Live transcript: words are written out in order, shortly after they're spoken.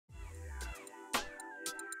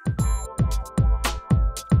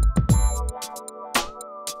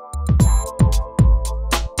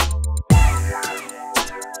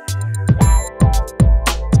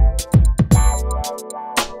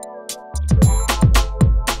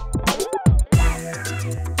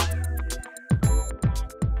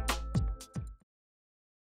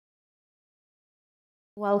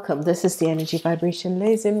Welcome. This is the energy vibration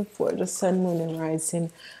lesson for the sun, moon, and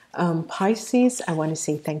rising Pisces. I want to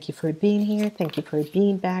say thank you for being here. Thank you for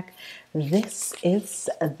being back. This is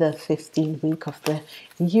the 15th week of the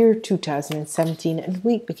year 2017, and the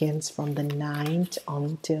week begins from the 9th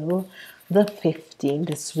until the 15th.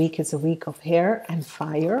 This week is a week of air and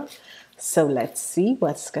fire. So let's see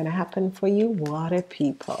what's going to happen for you, water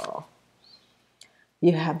people.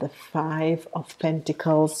 You have the Five of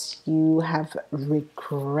Pentacles. You have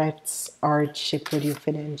regrets, hardship with your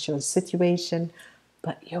financial situation,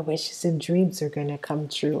 but your wishes and dreams are going to come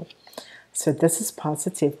true. So this is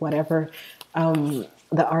positive. Whatever the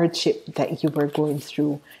hardship that you were going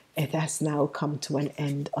through, it has now come to an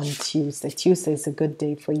end on Tuesday. Tuesday is a good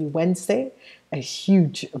day for you. Wednesday, a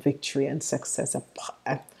huge victory and success.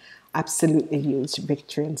 Absolutely huge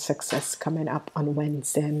victory and success coming up on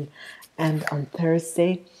Wednesday. And on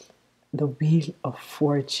Thursday, the Wheel of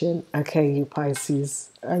Fortune. Okay, you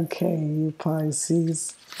Pisces. Okay, you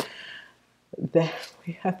Pisces. Then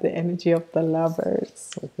we have the energy of the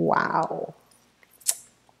Lovers. Wow.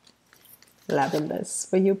 Loving this.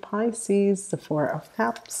 For you Pisces, the Four of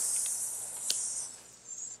Cups.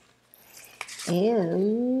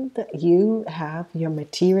 And you have your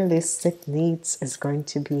materialistic needs is going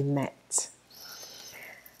to be met.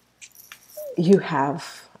 You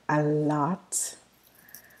have a lot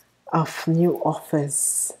of new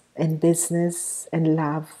offers in business and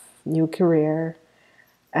love, new career,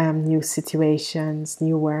 new situations,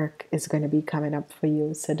 new work is going to be coming up for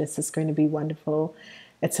you. So this is going to be wonderful.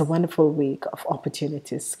 It's a wonderful week of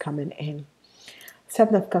opportunities coming in.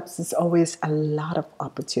 Seven of Cups is always a lot of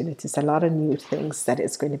opportunities, a lot of new things that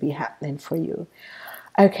is going to be happening for you.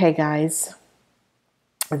 Okay, guys,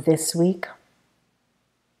 this week,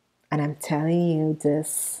 and I'm telling you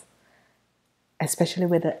this, especially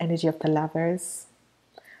with the energy of the Lovers,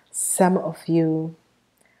 some of you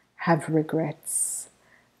have regrets.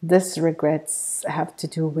 These regrets have to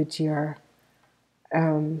do with your,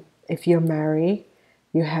 if you're married,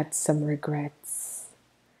 you had some regrets.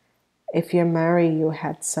 If you're married, you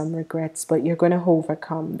had some regrets, but you're going to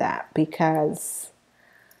overcome that because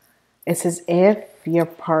it's as if your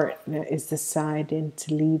partner is deciding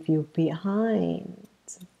to leave you behind.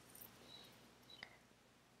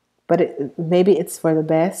 But maybe it's for the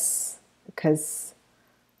best because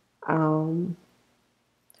I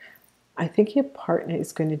think your partner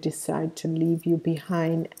is going to decide to leave you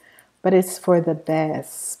behind, but it's for the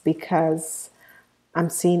best because I'm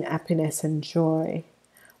seeing happiness and joy,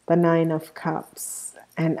 the Nine of Cups,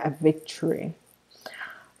 and a victory.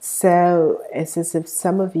 So it's as if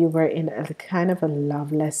some of you were in a kind of a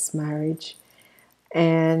loveless marriage,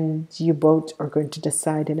 and you both are going to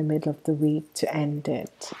decide in the middle of the week to end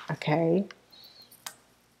it, okay?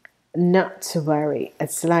 Not to worry.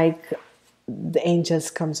 It's like the angels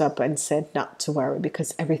comes up and said not to worry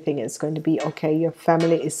because everything is going to be okay. Your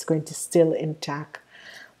family is going to still intact,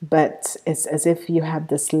 but it's as if you have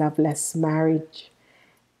this loveless marriage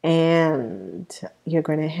and you're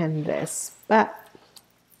going to end this. But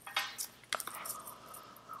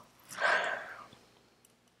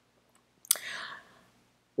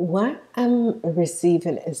what I'm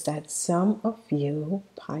receiving is that some of you,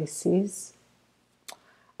 Pisces,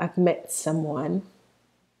 have met someone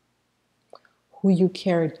who you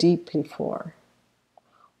care deeply for,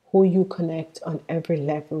 who you connect on every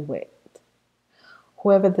level with.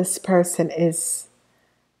 Whoever this person is,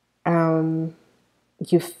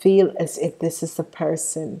 you feel as if this is the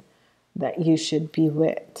person that you should be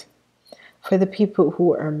with. For the people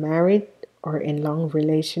who are married or in long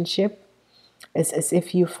relationship, it's as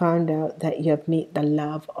if you found out that you have met the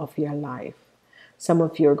love of your life. Some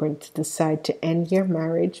of you are going to decide to end your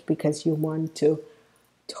marriage because you want to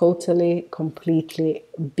totally, completely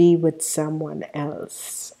be with someone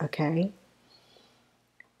else, okay?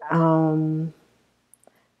 I'm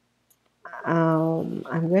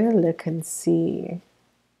going to look and see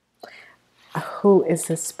who is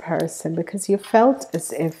this person because you felt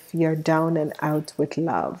as if you're down and out with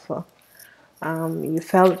love. You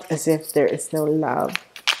felt as if there is no love.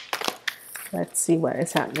 Let's see what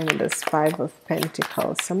is happening with this Five of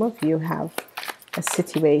Pentacles. Some of you have a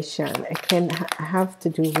situation. It can have to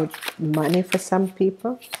do with money for some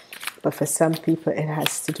people, but for some people it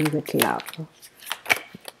has to do with love.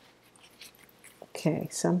 Okay,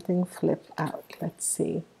 something flipped out. Let's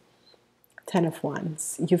see. Ten of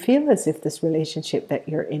Wands. You feel as if this relationship that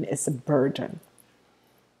you're in is a burden.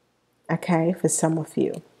 Okay, for some of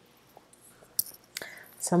you.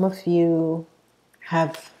 Some of you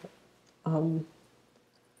have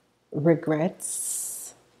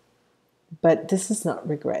regrets, but this is not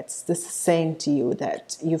regrets. This is saying to you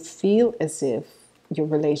that you feel as if your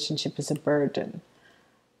relationship is a burden.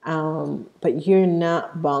 But you're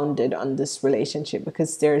not bounded on this relationship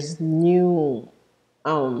because there's new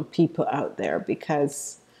people out there,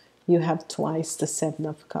 because you have twice the Seven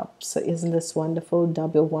of Cups. So isn't this wonderful?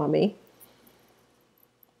 Double whammy.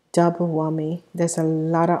 Double whammy. There's a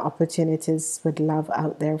lot of opportunities with love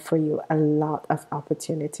out there for you. A lot of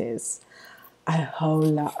opportunities. A whole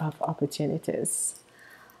lot of opportunities.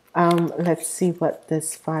 Let's see what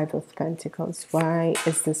this Five of Pentacles. Why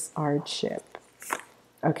is this hardship?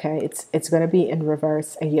 Okay, it's going to be in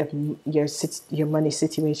reverse, and your money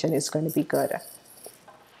situation is going to be good.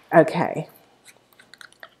 Okay.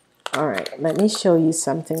 All right, let me show you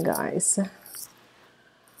something, guys.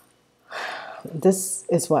 This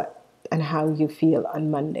is what and how you feel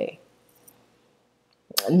on Monday.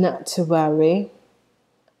 Not to worry.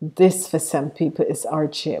 This for some people is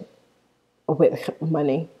hardship with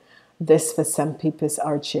money. This for some people is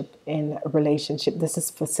hardship in a relationship. This is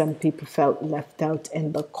for some people felt left out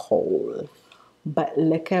in the cold. But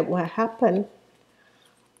look at what happened.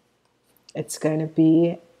 It's going to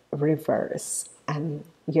be reverse. And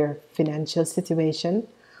your financial situation,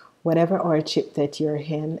 whatever hardship that you're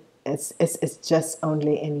in, it's just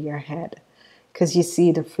only in your head. Because you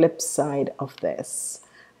see the flip side of this.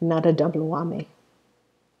 Not a double whammy.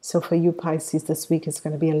 So for you Pisces, this week is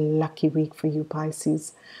going to be a lucky week for you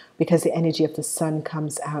Pisces, because the energy of the sun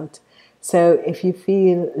comes out. So if you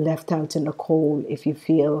feel left out in the cold, if you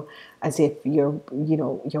feel as if you're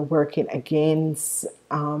working against,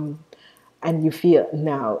 and you feel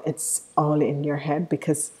now it's all in your head,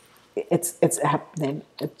 because it's happening.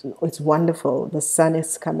 It's wonderful. The sun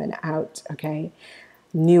is coming out. Okay,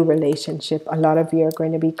 new relationship. A lot of you are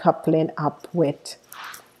going to be coupling up with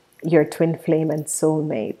your twin flame and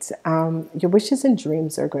soulmate. Your wishes and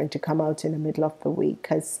dreams are going to come out in the middle of the week,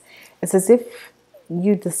 because it's as if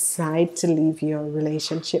you decide to leave your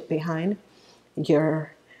relationship behind.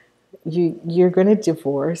 You're going to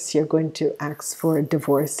divorce. You're going to ask for a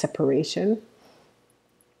divorce, separation,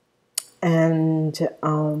 and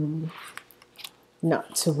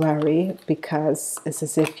not to worry, because it's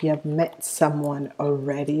as if you have met someone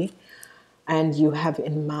already and you have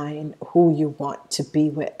in mind who you want to be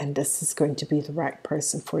with, and this is going to be the right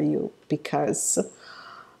person for you, because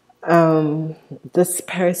this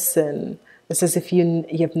person, it's as if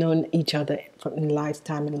you've known each other from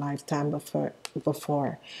lifetime and lifetime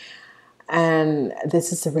before. And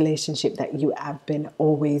this is a relationship that you have been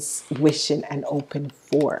always wishing and open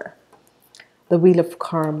for. The Wheel of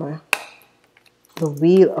Karma. The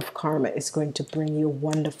Wheel of Karma is going to bring you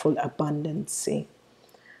wonderful abundance.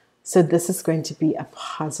 So this is going to be a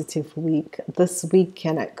positive week. This week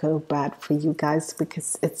cannot go bad for you guys,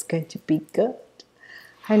 because it's going to be good.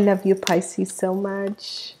 I love you Pisces so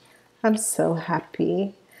much. I'm so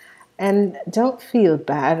happy. And don't feel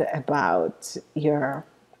bad about your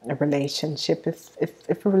relationship.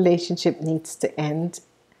 If a relationship needs to end,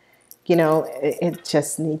 it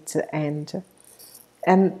just needs to end.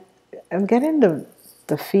 And I'm getting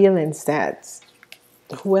the feelings that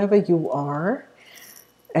whoever you are,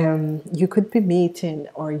 you could be meeting,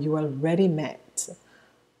 or you already met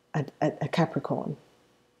a Capricorn.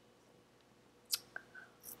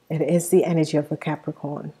 It is the energy of a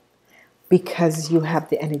Capricorn, because you have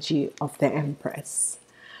the energy of the Empress,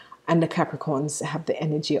 and the Capricorns have the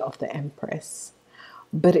energy of the Empress.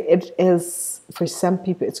 But it is, for some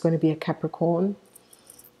people, it's going to be a Capricorn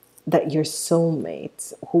that your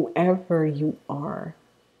soulmate, whoever you are,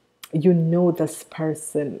 this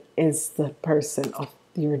person is the person of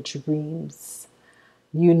your dreams.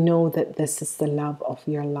 You know that this is the love of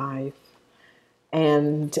your life,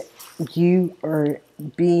 and you are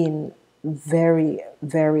being very,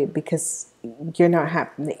 very, because you're not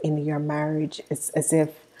happy in your marriage. It's as if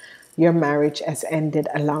your marriage has ended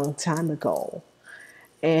a long time ago,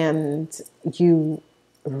 and you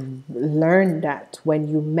learned that when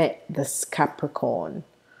you met this Capricorn,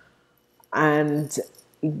 and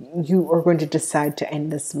you are going to decide to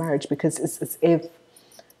end this marriage, because it's as if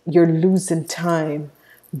you're losing time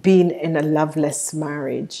being in a loveless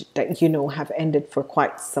marriage that have ended for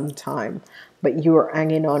quite some time, but you are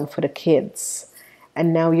hanging on for the kids,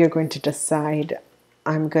 and now you're going to decide,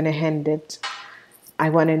 I'm going to end it. I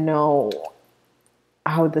want to know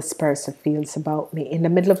how this person feels about me. In the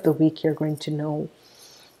middle of the week, you're going to know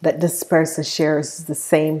that this person shares the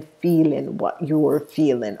same feeling, what you were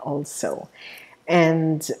feeling also.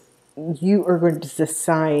 And you are going to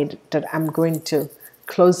decide that I'm going to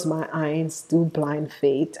close my eyes, do blind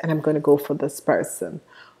faith, and I'm going to go for this person,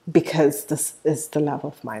 because this is the love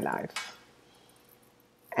of my life.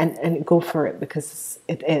 And go for it, because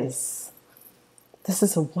it is. This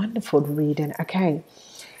is a wonderful reading. Okay.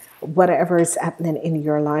 Whatever is happening in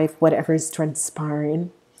your life, whatever is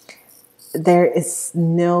transpiring, there is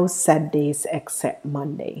no sad days except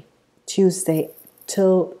Monday. Tuesday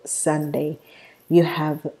till Sunday, you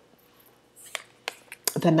have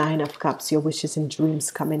the Nine of Cups, your wishes and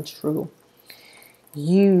dreams coming true.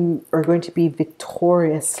 You are going to be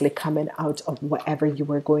victoriously coming out of whatever you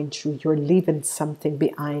were going through. You're leaving something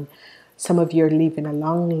behind. Some of you are leaving a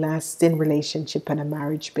long-lasting relationship and a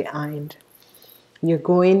marriage behind. You're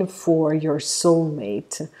going for your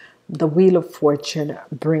soulmate. The Wheel of Fortune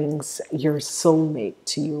brings your soulmate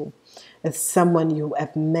to you. It's someone you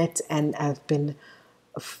have met and have been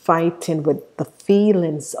fighting with the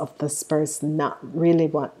feelings of this person, not really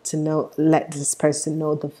want to know, let this person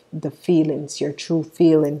know the feelings, your true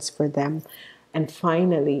feelings for them. And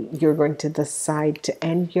finally, you're going to decide to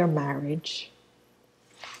end your marriage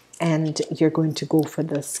and you're going to go for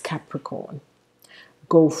this Capricorn.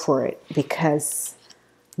 Go for it, because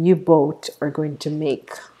you both are going to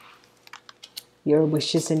make your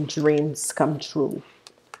wishes and dreams come true.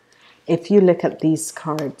 If you look at these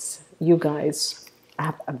cards, you guys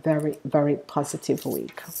have a very, very positive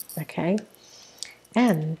week, okay?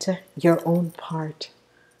 And your own part.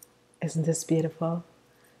 Isn't this beautiful?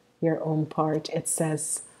 Your own part. It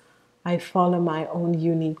says, I follow my own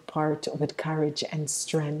unique part with courage and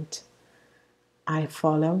strength. I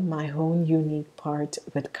follow my own unique part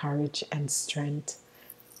with courage and strength.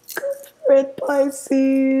 Good for it,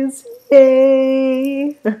 Pisces.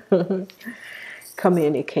 Yay!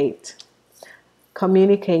 Communicate.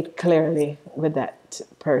 Communicate clearly with that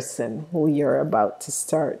person who you're about to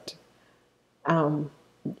start.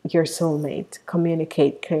 Your soulmate.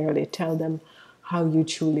 Communicate clearly. Tell them how you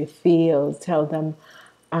truly feel. Tell them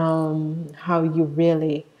how you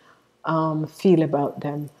really feel about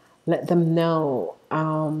them. Let them know.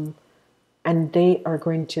 And they are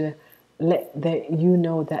going to let you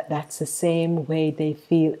know that that's the same way they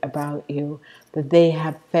feel about you. That they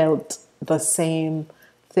have felt the same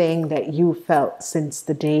thing that you felt since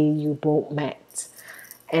the day you both met.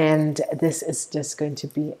 And this is just going to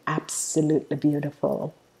be absolutely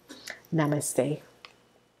beautiful. Namaste.